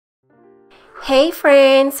Hey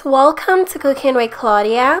friends, welcome to Cooking with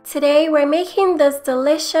Claudia. Today we're making this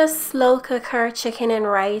delicious slow cooker chicken and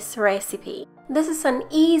rice recipe. This is an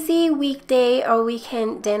easy weekday or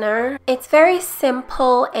weekend dinner. It's very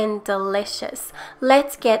simple and delicious.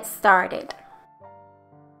 Let's get started.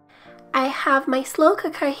 I have my slow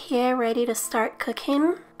cooker here ready to start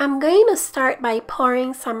cooking. I'm going to start by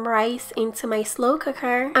pouring some rice into my slow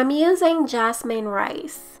cooker. I'm using jasmine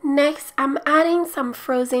rice. Next, I'm adding some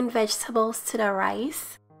frozen vegetables to the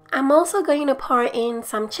rice. I'm also going to pour in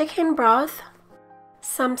some chicken broth,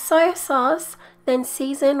 some soy sauce, then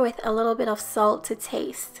season with a little bit of salt to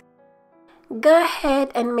taste. Go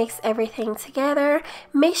ahead and mix everything together.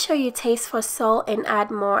 Make sure you taste for salt and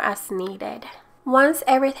add more as needed. Once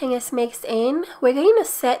everything is mixed in, we're going to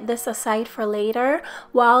set this aside for later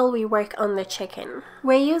while we work on the chicken.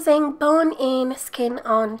 We're using bone-in,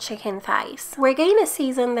 skin-on chicken thighs. We're going to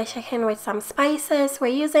season the chicken with some spices. We're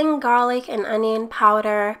using garlic and onion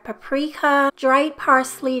powder, paprika, dried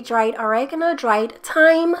parsley, dried oregano, dried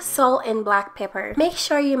thyme, salt, and black pepper. Make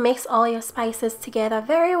sure you mix all your spices together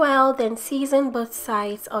very well, then season both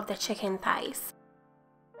sides of the chicken thighs.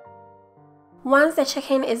 Once the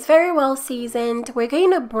chicken is very well seasoned, we're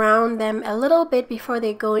going to brown them a little bit before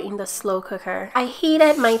they go in the slow cooker. I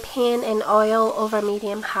heated my pan and oil over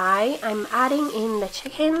medium-high. I'm adding in the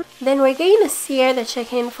chicken. Then we're going to sear the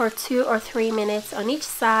chicken for 2 or 3 minutes on each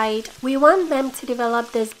side. We want them to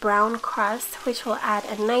develop this brown crust, which will add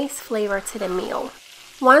a nice flavor to the meal.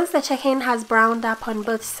 Once the chicken has browned up on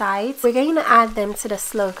both sides, we're going to add them to the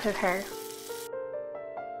slow cooker.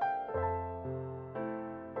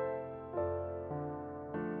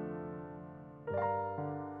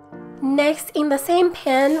 Next, in the same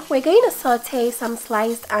pan, we're going to saute some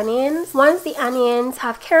sliced onions. Once the onions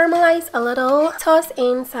have caramelized a little, toss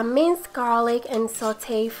in some minced garlic and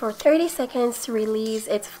saute for 30 seconds to release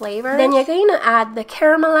its flavor. Then you're going to add the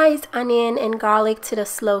caramelized onion and garlic to the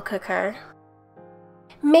slow cooker.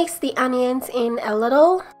 Mix the onions in a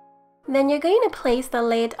little. Then you're going to place the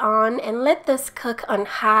lid on and let this cook on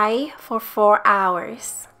high for 4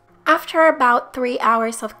 hours. After about 3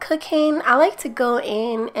 hours of cooking, I like to go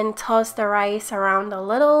in and toss the rice around a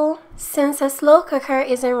little. Since a slow cooker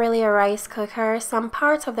isn't really a rice cooker, some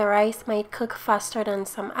parts of the rice might cook faster than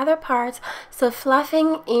some other parts, so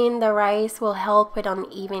fluffing in the rice will help with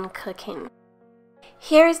uneven cooking.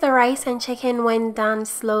 Here's the rice and chicken when done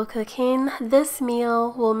slow cooking. This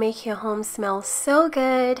meal will make your home smell so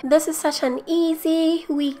good. This is such an easy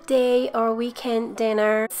weekday or weekend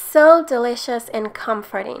dinner. So delicious and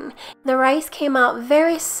comforting. The rice came out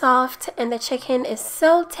very soft and the chicken is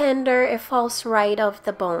so tender it falls right off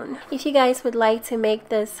the bone. If you guys would like to make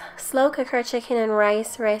this slow cooker chicken and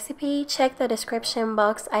rice recipe, check the description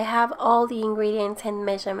box. I have all the ingredients and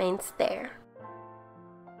measurements there.